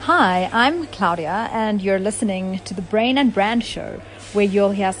Hi, I'm Claudia, and you're listening to the Brain and Brand Show, where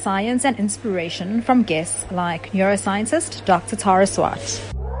you'll hear science and inspiration from guests like neuroscientist Dr. Tara Swart.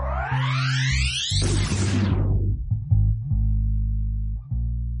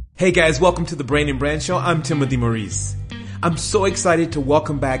 Hey guys, welcome to the Brain and Brand Show. I'm Timothy Maurice. I'm so excited to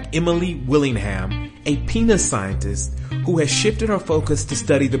welcome back Emily Willingham, a penis scientist who has shifted her focus to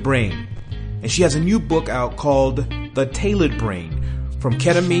study the brain. And she has a new book out called The Tailored Brain: From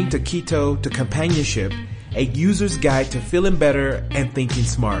Ketamine to Keto to Companionship, a user's guide to feeling better and thinking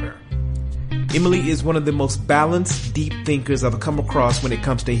smarter. Emily is one of the most balanced, deep thinkers I've come across when it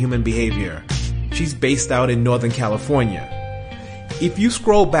comes to human behavior. She's based out in Northern California. If you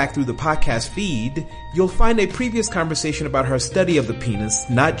scroll back through the podcast feed, you'll find a previous conversation about her study of the penis,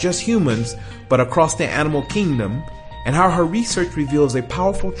 not just humans, but across the animal kingdom, and how her research reveals a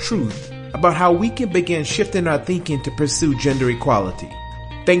powerful truth about how we can begin shifting our thinking to pursue gender equality.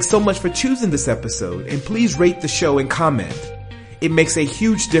 Thanks so much for choosing this episode, and please rate the show and comment. It makes a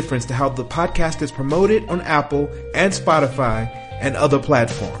huge difference to how the podcast is promoted on Apple and Spotify and other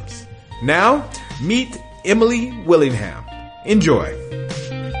platforms. Now, meet Emily Willingham. Enjoy.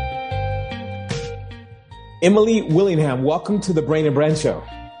 Emily Willingham, welcome to the Brain and Brand Show.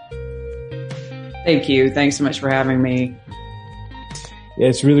 Thank you. Thanks so much for having me. Yeah,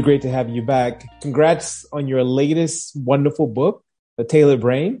 it's really great to have you back. Congrats on your latest wonderful book, The Tailored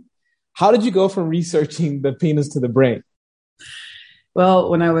Brain. How did you go from researching the penis to the brain? Well,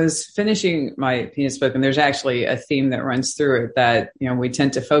 when I was finishing my penis book, and there's actually a theme that runs through it that, we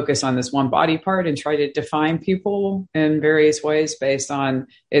tend to focus on this one body part and try to define people in various ways based on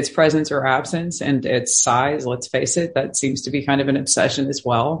its presence or absence and its size. Let's face it, that seems to be kind of an obsession as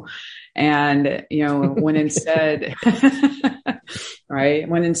well. And, when instead, right,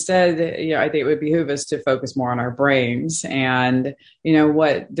 I think it would behoove us to focus more on our brains and,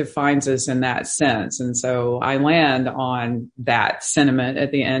 what defines us in that sense. And so I land on that sentiment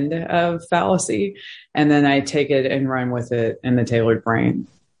at the end of fallacy, and then I take it and run with it in the tailored brain.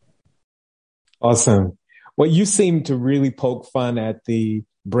 Awesome. Well, you seem to really poke fun at the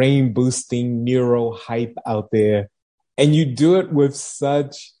brain boosting neuro hype out there, and you do it with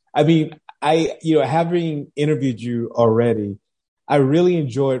such, having interviewed you already, I really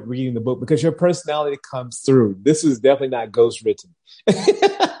enjoyed reading the book because your personality comes through. This was definitely not ghost written.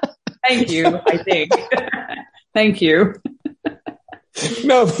 Thank you, I think. Thank you.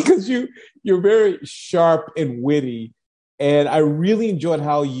 No, because you're very sharp and witty. And I really enjoyed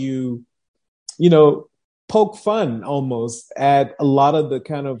how you poke fun almost at a lot of the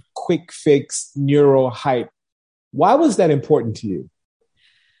kind of quick fix neuro hype. Why was that important to you?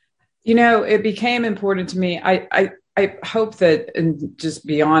 It became important to me. I hope that, and just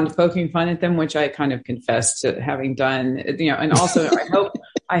beyond poking fun at them, which I kind of confess to having done, and also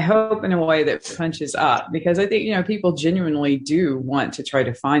I hope in a way that punches up, because I think, people genuinely do want to try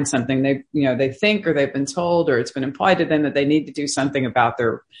to find something they think, or they've been told, or it's been implied to them that they need to do something about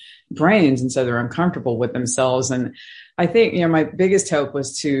their brains. And so they're uncomfortable with themselves. And I think, my biggest hope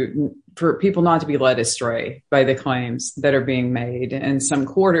was for people not to be led astray by the claims that are being made in some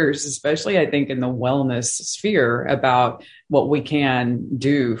quarters, especially I think in the wellness sphere, about what we can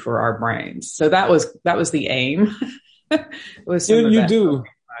do for our brains. So that was the aim. You do.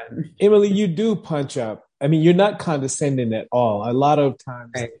 Emily, you do punch up. I mean, you're not condescending at all. A lot of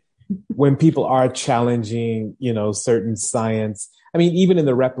times right. When people are challenging, certain science, even in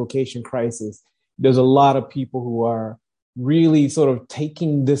the replication crisis, there's a lot of people who are really sort of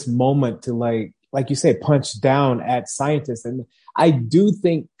taking this moment to like you said, punch down at scientists. And I do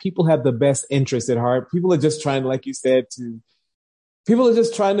think people have the best interest at heart. People are just trying, like you said, people are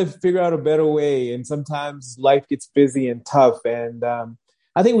just trying to figure out a better way. And sometimes life gets busy and tough. And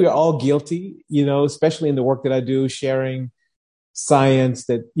I think we're all guilty, especially in the work that I do, sharing science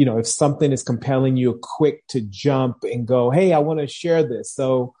that, if something is compelling, you're quick to jump and go, hey, I want to share this.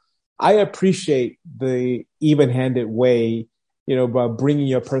 So I appreciate the even-handed way, by bringing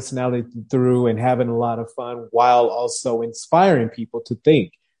your personality through and having a lot of fun while also inspiring people to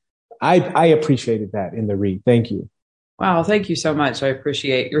think. I appreciated that in the read. Thank you. Wow. Thank you so much. I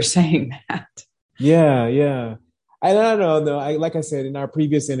appreciate your saying that. Yeah. And I don't know, though. Like I said, in our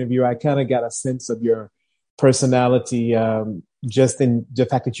previous interview, I kind of got a sense of your personality, just in the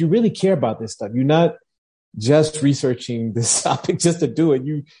fact that you really care about this stuff. You're not just researching this topic just to do it.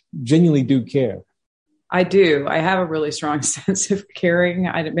 You genuinely do care. I do. I have a really strong sense of caring.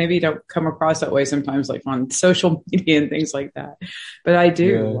 I maybe don't come across that way sometimes, like on social media and things like that. But I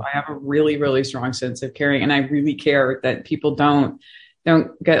do. Yeah. I have a really, really strong sense of caring. And I really care that people don't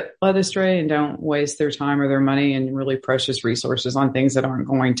don't get led astray and don't waste their time or their money and really precious resources on things that aren't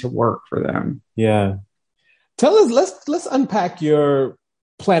going to work for them. Yeah. Tell us, let's unpack your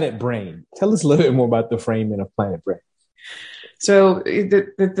Planet Brain. Tell us a little bit more about the framing of Planet Brain. So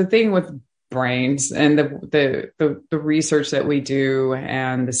the thing with brains and the research that we do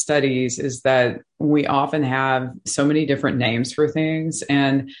and the studies is that we often have so many different names for things,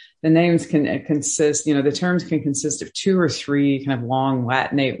 and the names can consist, the terms can consist of 2 or 3 kind of long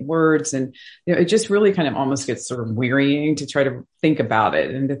Latinate words. And, it just really kind of almost gets sort of wearying to try to think about it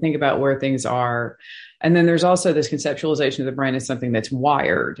and to think about where things are. And then there's also this conceptualization of the brain as something that's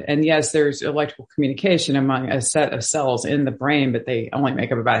wired. And yes, there's electrical communication among a set of cells in the brain, but they only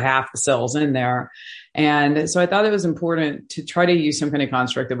make up about half the cells in there. And so I thought it was important to try to use some kind of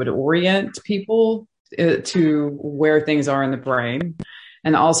construct that would orient people to where things are in the brain,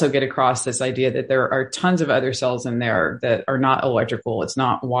 and also get across this idea that there are tons of other cells in there that are not electrical. It's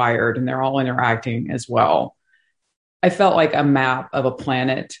not wired, and they're all interacting as well. I felt like a map of a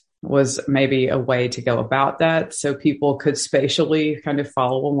planet was maybe a way to go about that, so people could spatially kind of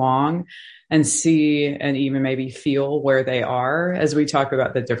follow along and see and even maybe feel where they are as we talk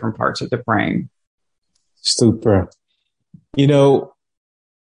about the different parts of the brain. Super.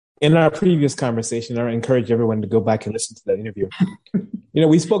 In our previous conversation, I encourage everyone to go back and listen to that interview.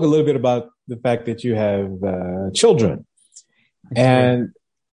 We spoke a little bit about the fact that you have children. And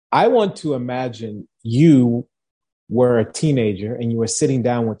I want to imagine you were a teenager and you were sitting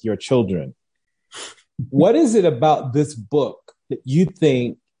down with your children. What is it about this book that you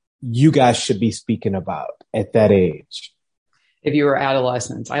think you guys should be speaking about at that age? If you were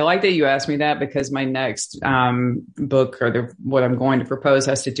adolescents. I like that you asked me that, because my next book, or what I'm going to propose,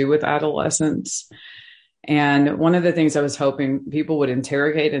 has to do with adolescence. And one of the things I was hoping people would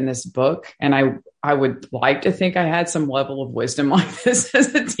interrogate in this book, and I would like to think I had some level of wisdom like this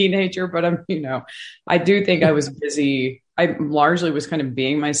as a teenager, but I do think I was busy. I largely was kind of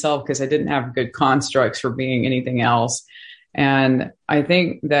being myself because I didn't have good constructs for being anything else. And I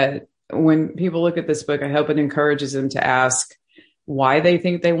think that when people look at this book, I hope it encourages them to ask why they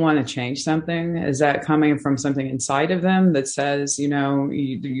think they want to change something. Is that coming from something inside of them that says,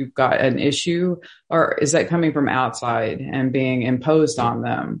 you've got an issue, or is that coming from outside and being imposed on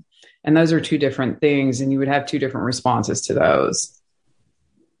them? And those are 2 different things, and you would have 2 different responses to those.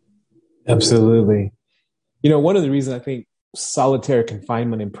 Absolutely. One of the reasons I think solitary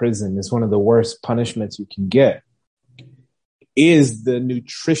confinement in prison is one of the worst punishments you can get is the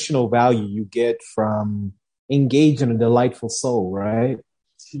nutritional value you get from engage in a delightful soul, right?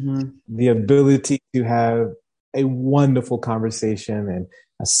 Mm-hmm. The ability to have a wonderful conversation and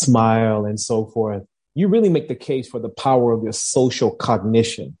a smile and so forth. You really make the case for the power of your social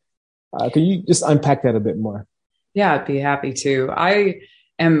cognition. Can you just unpack that a bit more? Yeah, I'd be happy to. I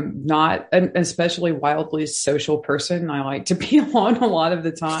am not an especially wildly social person. I like to be alone a lot of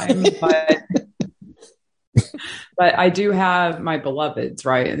the time, but I do have my beloveds,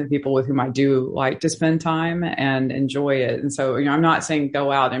 right? And the people with whom I do like to spend time and enjoy it. And so, I'm not saying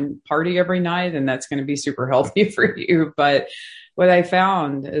go out and party every night and that's going to be super healthy for you. But what I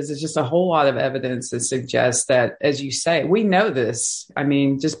found is there's just a whole lot of evidence that suggests that, as you say, we know this. I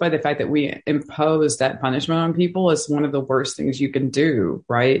mean, just by the fact that we impose that punishment on people is one of the worst things you can do,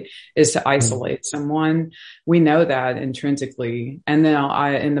 right? Is to isolate someone. We know that intrinsically. And then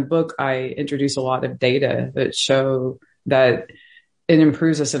in the book, I introduce a lot of data that show that it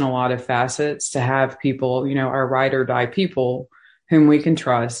improves us in a lot of facets to have people, our ride or die people whom we can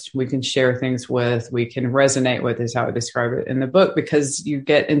trust, we can share things with, we can resonate with, is how I describe it in the book, because you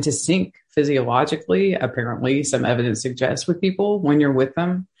get into sync physiologically, apparently some evidence suggests, with people when you're with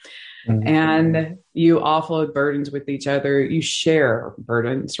them. Mm-hmm. And you offload burdens with each other. You share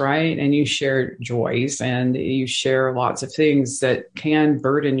burdens, right? And you share joys, and you share lots of things that can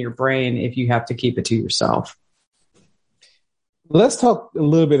burden your brain if you have to keep it to yourself. Let's talk a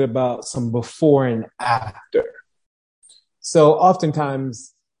little bit about some before and after. So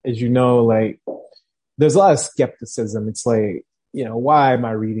oftentimes, as you know, there's a lot of skepticism. It's like, why am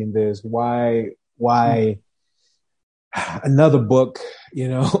I reading this? Why another book,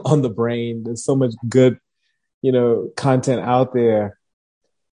 on the brain? There's so much good, content out there.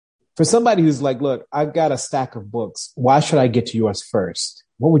 For somebody who's like, look, I've got a stack of books. Why should I get to yours first?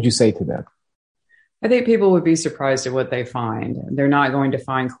 What would you say to them? I think people would be surprised at what they find. They're not going to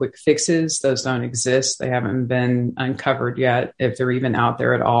find quick fixes. Those don't exist. They haven't been uncovered yet, if they're even out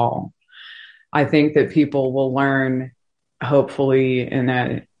there at all. I think that people will learn, hopefully, in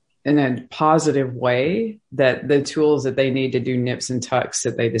a in a positive way, that the tools that they need to do nips and tucks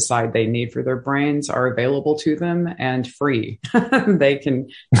that they decide they need for their brains are available to them and free. They can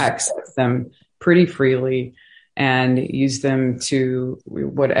access them pretty freely and use them to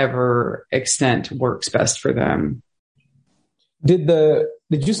whatever extent works best for them. Did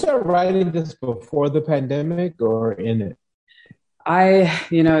you start writing this before the pandemic or in it? I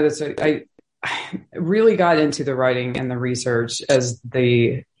really got into the writing and the research as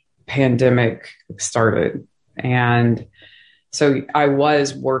the pandemic started. And so I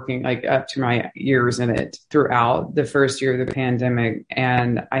was working like up to my ears in it throughout the first year of the pandemic.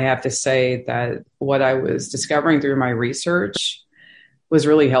 And I have to say that what I was discovering through my research was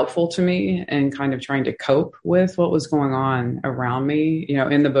really helpful to me and kind of trying to cope with what was going on around me.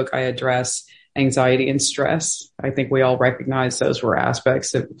 In the book, I address anxiety and stress. I think we all recognize those were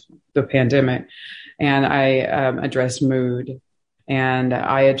aspects of the pandemic. And I address mood, and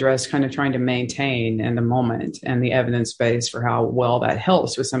I address kind of trying to maintain in the moment and the evidence base for how well that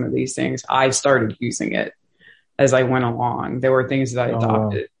helps with some of these things. I started using it as I went along. There were things that I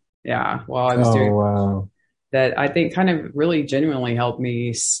adopted. While I was doing that I think kind of really genuinely helped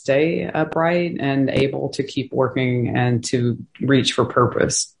me stay upright and able to keep working and to reach for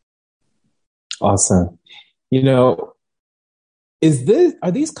purpose. Awesome. Are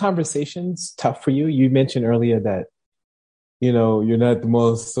these conversations tough for you? You mentioned earlier that, you're not the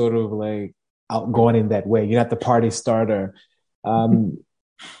most sort of like outgoing in that way. You're not the party starter.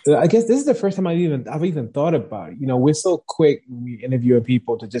 I guess this is the first time I've even thought about it. We're so quick when we interview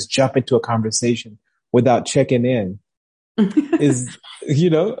people to just jump into a conversation without checking in. Are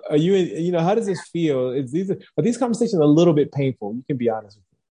you, how does this feel? Are these conversations a little bit painful? You can be honest with me.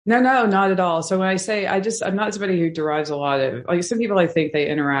 No, not at all. So when I say I'm not somebody who derives a lot of, like some people, I think they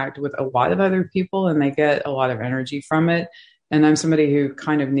interact with a lot of other people and they get a lot of energy from it. And I'm somebody who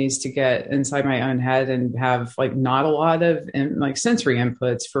kind of needs to get inside my own head and have like not a lot of like sensory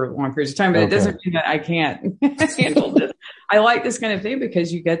inputs for long periods of time. But It doesn't mean that I can't handle this. I like this kind of thing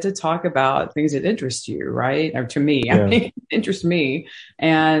because you get to talk about things that interest you, right? Or to me, interest me.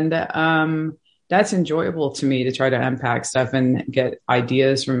 And that's enjoyable to me to try to unpack stuff and get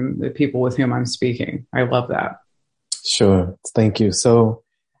ideas from the people with whom I'm speaking. I love that. Sure. Thank you. So,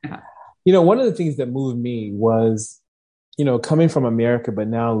 one of the things that moved me was, coming from America, but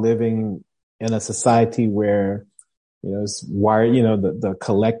now living in a society where, it's wired, the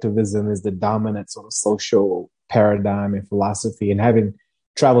collectivism is the dominant sort of social paradigm and philosophy, and having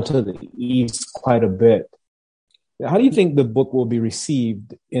traveled to the East quite a bit. How do you think the book will be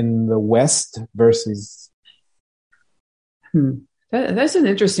received in the West versus? That's an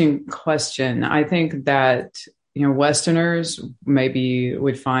interesting question. I think that, Westerners maybe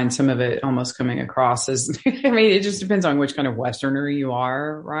would find some of it almost coming across as, it just depends on which kind of Westerner you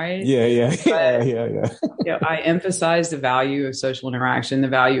are, right? Yeah. I emphasize the value of social interaction, the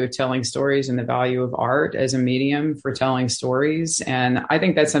value of telling stories, and the value of art as a medium for telling stories. And I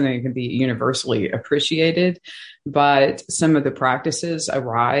think that's something that can be universally appreciated. But some of the practices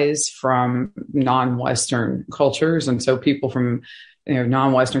arise from non-Western cultures. And so people from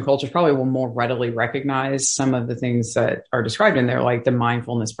non-Western cultures probably will more readily recognize some of the things that are described in there, like the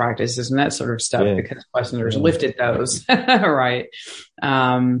mindfulness practices and that sort of stuff, because Westerners lifted those, right?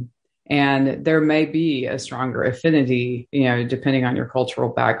 And there may be a stronger affinity, depending on your cultural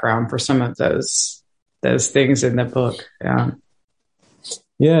background for some of those things in the book.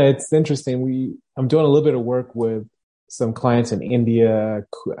 Yeah, it's interesting. I'm doing a little bit of work with some clients in India,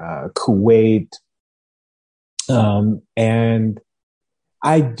 Kuwait, and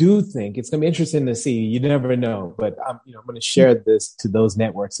I do think it's going to be interesting to see. You never know, but I'm going to share this to those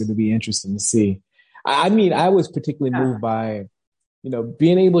networks. It'll be interesting to see. I was particularly moved by,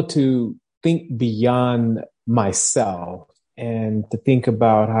 being able to think beyond myself and to think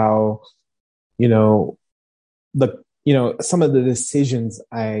about how, some of the decisions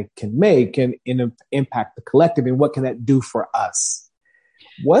I can make can impact the collective, and what can that do for us?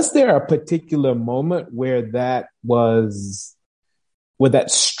 Was there a particular moment where that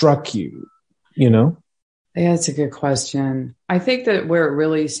struck you, Yeah, that's a good question. I think that where it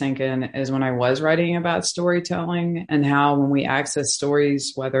really sank in is when I was writing about storytelling and how when we access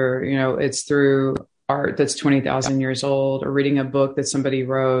stories, whether, it's through art that's 20,000 years old, or reading a book that somebody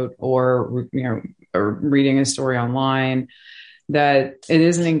wrote, or, or reading a story online, that it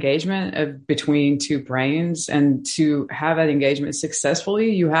is an engagement between two brains. And to have that engagement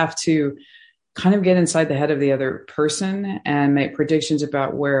successfully, you have to kind of get inside the head of the other person and make predictions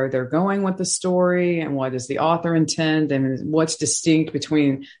about where they're going with the story and what does the author intend and what's distinct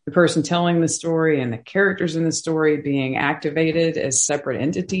between the person telling the story and the characters in the story being activated as separate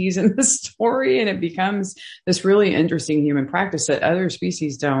entities in the story. And it becomes this really interesting human practice that other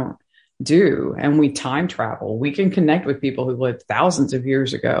species don't do. And we time travel. We can connect with people who lived thousands of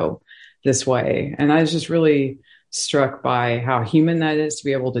years ago this way. And I was just really struck by how human that is to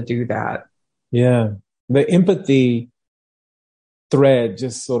be able to do that. Yeah. The empathy thread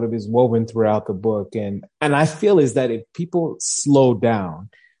just sort of is woven throughout the book. And I feel is that if people slow down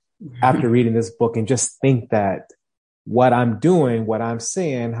after reading this book and just think that what I'm doing, what I'm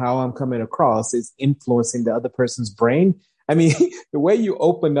saying, how I'm coming across is influencing the other person's brain. I mean, the way you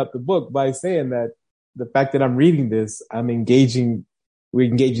opened up the book by saying that the fact that I'm reading this, we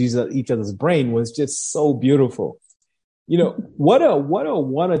engage each other's brain was just so beautiful. You know, what are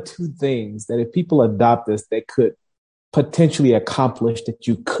one or two things that if people adopt this, they could potentially accomplish that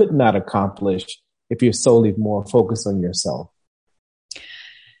you could not accomplish if you're solely more focused on yourself?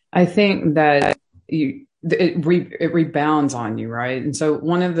 I think that it rebounds on you, right? And so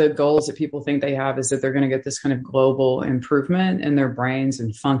one of the goals that people think they have is that they're going to get this kind of global improvement in their brains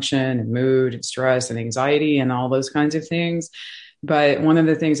and function and mood and stress and anxiety and all those kinds of things. But one of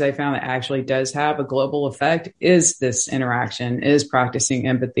the things I found that actually does have a global effect is this interaction, is practicing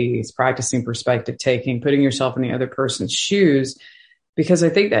empathy, is practicing perspective taking, putting yourself in the other person's shoes, because I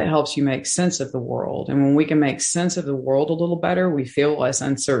think that helps you make sense of the world. And when we can make sense of the world a little better, we feel less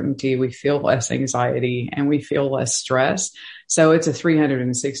uncertainty, we feel less anxiety, and we feel less stress. So it's a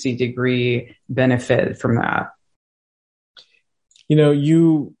 360-degree benefit from that. You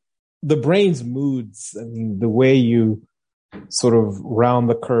know, the brain's moods, I mean, the way you sort of round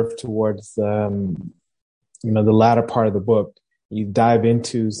the curve towards, the latter part of the book, you dive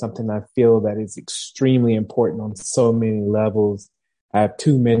into something I feel that is extremely important on so many levels. I have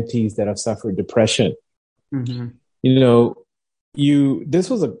two mentees that have suffered depression. Mm-hmm. You know,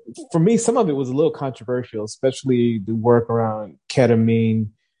 for me, some of it was a little controversial, especially the work around ketamine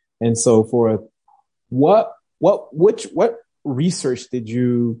and so forth. What research did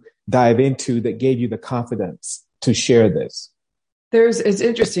you dive into that gave you the confidence to share this? It's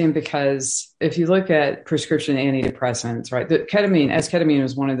interesting because if you look at prescription antidepressants, right, the ketamine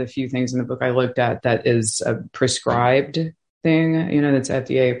was one of the few things in the book I looked at that is a prescribed thing, that's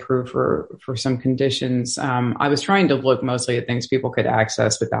FDA approved for some conditions. I was trying to look mostly at things people could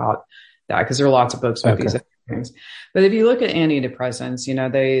access without that, because there are lots of books with these things. But if you look at antidepressants,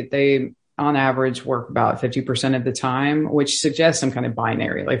 they on average work about 50% of the time, which suggests some kind of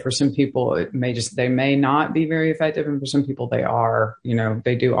binary. Like for some people, they may not be very effective. And for some people they are,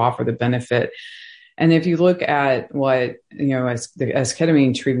 they do offer the benefit. And if you look at what, as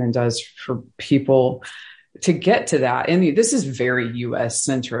ketamine treatment does for people, to get to that, and this is very US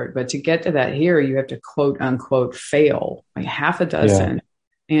centric, but to get to that here, you have to quote unquote fail like half a dozen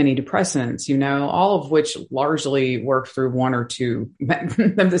antidepressants, all of which largely work through one or two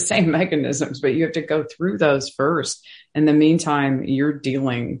of the same mechanisms, but you have to go through those first. In the meantime, you're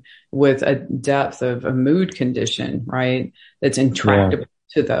dealing with a depth of a mood condition, right? That's intractable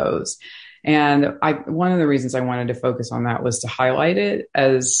to those. And one of the reasons I wanted to focus on that was to highlight it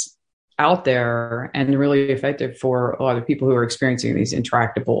as out there and really effective for a lot of people who are experiencing these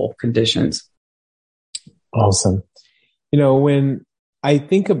intractable conditions. Awesome. When I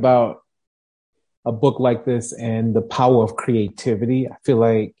think about a book like this and the power of creativity, I feel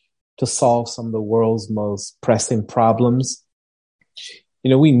like to solve some of the world's most pressing problems,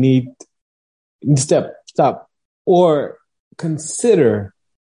 we need to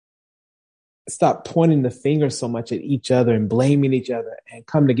stop pointing the finger so much at each other and blaming each other and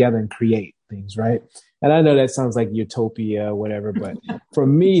come together and create things, right? And I know that sounds like utopia or whatever, but for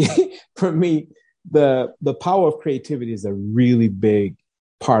me, the power of creativity is a really big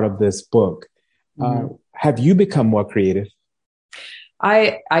part of this book. Mm-hmm. Have you become more creative?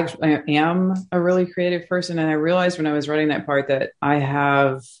 I am a really creative person. And I realized when I was writing that part that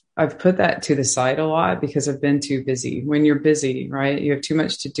I've put that to the side a lot because I've been too busy. When you're busy, right, you have too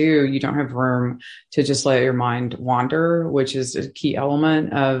much to do. You don't have room to just let your mind wander, which is a key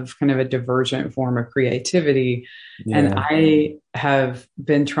element of kind of a divergent form of creativity. Yeah. And I have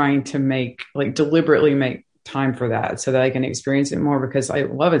been trying to deliberately make time for that so that I can experience it more because I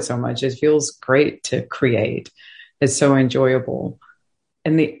love it so much. It feels great to create. It's so enjoyable.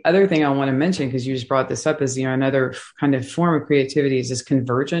 And the other thing I want to mention, because you just brought this up, is, another kind of form of creativity is this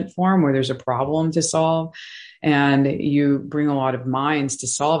convergent form where there's a problem to solve. and you bring a lot of minds to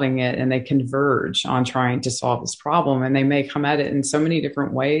solving it, and they converge on trying to solve this problem. And they may come at it in so many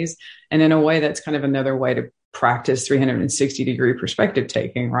different ways. And in a way, that's kind of another way to practice 360-degree perspective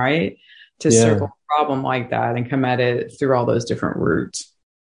taking, right? To circle a problem like that and come at it through all those different routes.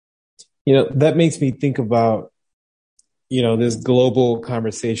 That makes me think about, this global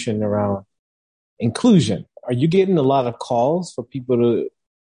conversation around inclusion. Are you getting a lot of calls for people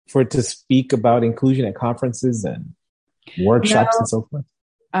to speak about inclusion at conferences and workshops and so forth?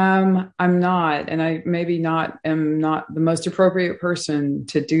 I'm not, and I am not the most appropriate person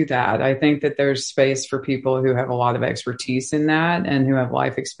to do that. I think that there's space for people who have a lot of expertise in that and who have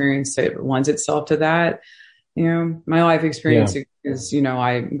life experience that lends itself to that. My life experience is,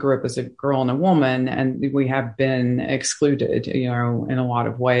 I grew up as a girl and a woman, and we have been excluded, in a lot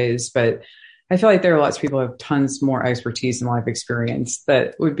of ways, but I feel like there are lots of people who have tons more expertise and life experience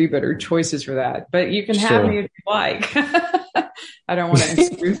that would be better choices for that. But you can have me if you like. I don't want to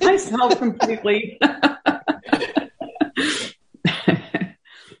exclude myself completely.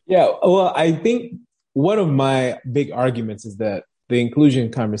 Well, I think one of my big arguments is that the inclusion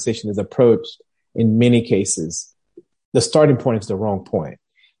conversation is approached in many cases. The starting point is the wrong point.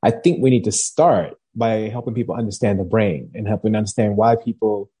 I think we need to start by helping people understand the brain and helping understand why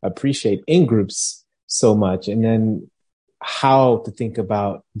people appreciate in groups so much, and then how to think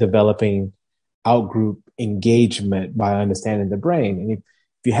about developing out-group engagement by understanding the brain. And if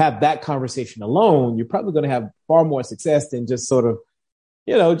you have that conversation alone, you're probably going to have far more success than just sort of,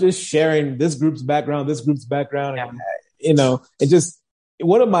 just sharing this group's background, and just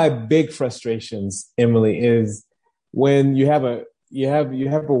one of my big frustrations, Emily, is when you have a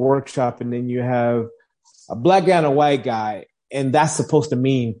workshop and then you have a black guy and a white guy, and that's supposed to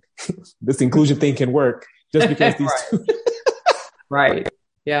mean this inclusion thing can work just because these two. Right.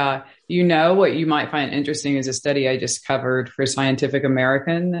 Yeah. What you might find interesting is a study I just covered for Scientific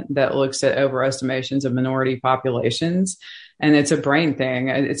American that looks at overestimations of minority populations. And it's a brain thing.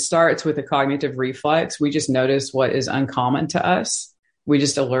 It starts with a cognitive reflex. We just notice what is uncommon to us. We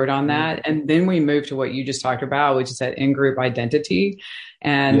just alert on that. And then we move to what you just talked about, which is that in-group identity.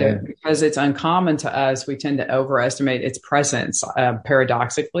 And because it's uncommon to us, we tend to overestimate its presence,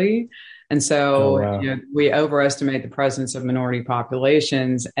 paradoxically. And so we overestimate the presence of minority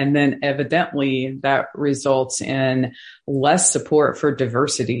populations. And then evidently that results in less support for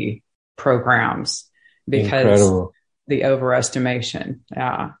diversity programs because the overestimation.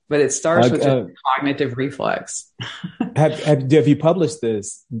 Yeah. But it starts with a cognitive reflex. Have you published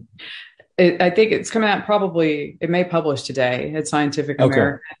this? I think it's coming out it may publish today at Scientific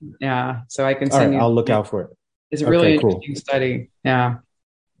American. Yeah. So I can send you. I'll look out for it. It's a really interesting study. Yeah.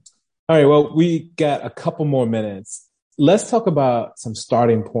 All right. Well, we got a couple more minutes. Let's talk about some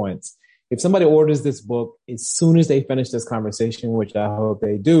starting points. If somebody orders this book, as soon as they finish this conversation, which I hope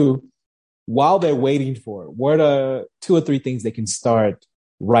they do, while they're waiting for it, what are 2 or 3 things they can start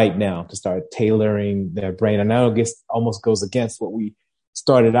right now to start tailoring their brain? And I know it almost goes against what we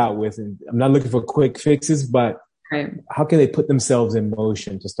started out with. And I'm not looking for quick fixes, but how can they put themselves in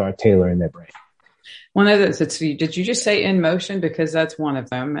motion to start tailoring their brain? One of those, did you just say in motion? Because that's one of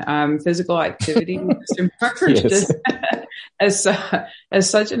them. Physical activity is emerged as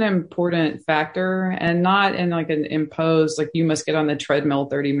such an important factor, and not in like an imposed, like you must get on the treadmill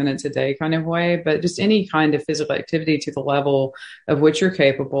 30 minutes a day kind of way, but just any kind of physical activity to the level of which you're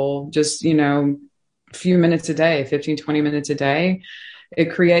capable, just, a few minutes a day, 15, 20 minutes a day.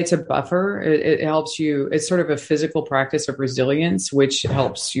 It creates a buffer. It helps you. It's sort of a physical practice of resilience, which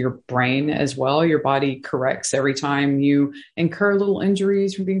helps your brain as well. Your body corrects every time you incur little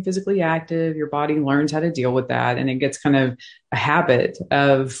injuries from being physically active. Your body learns how to deal with that. And it gets kind of a habit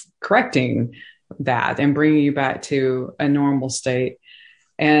of correcting that and bringing you back to a normal state.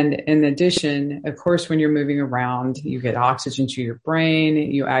 And in addition, of course, when you're moving around, you get oxygen to your brain.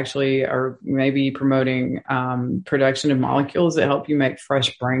 You actually are maybe promoting production of molecules that help you make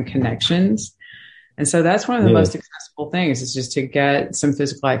fresh brain connections. And so that's one of the most accessible things, is just to get some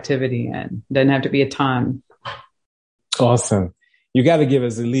physical activity in. It doesn't have to be a ton. Awesome. You got to give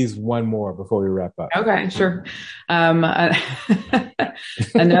us at least one more before we wrap up. Okay, sure.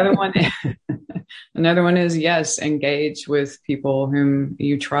 Another one is, yes, engage with people whom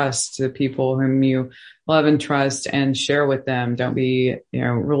you trust, the people whom you love and trust, and share with them. Don't be,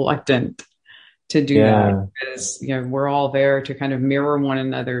 reluctant to do that, because, we're all there to kind of mirror one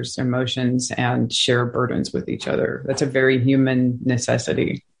another's emotions and share burdens with each other. That's a very human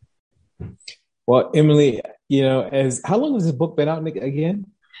necessity. Well, Emily, how long has this book been out again?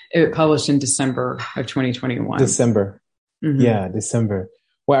 It published in December of 2021. December. Mm-hmm. Yeah, December.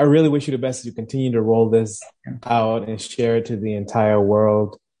 Well, I really wish you the best as you continue to roll this out and share it to the entire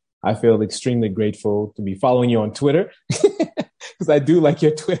world. I feel extremely grateful to be following you on Twitter because I do like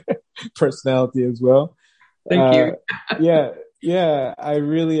your Twitter personality as well. Thank you. Yeah. I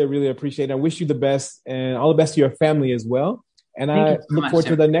really appreciate it. I wish you the best and all the best to your family as well. And I look forward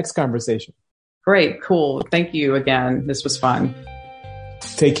to the next conversation. Great. Cool. Thank you again. This was fun.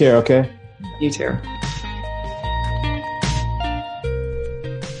 Take care. Okay. You too.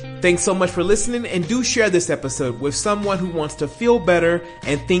 Thanks so much for listening, and do share this episode with someone who wants to feel better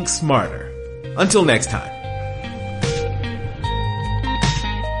and think smarter. Until next time.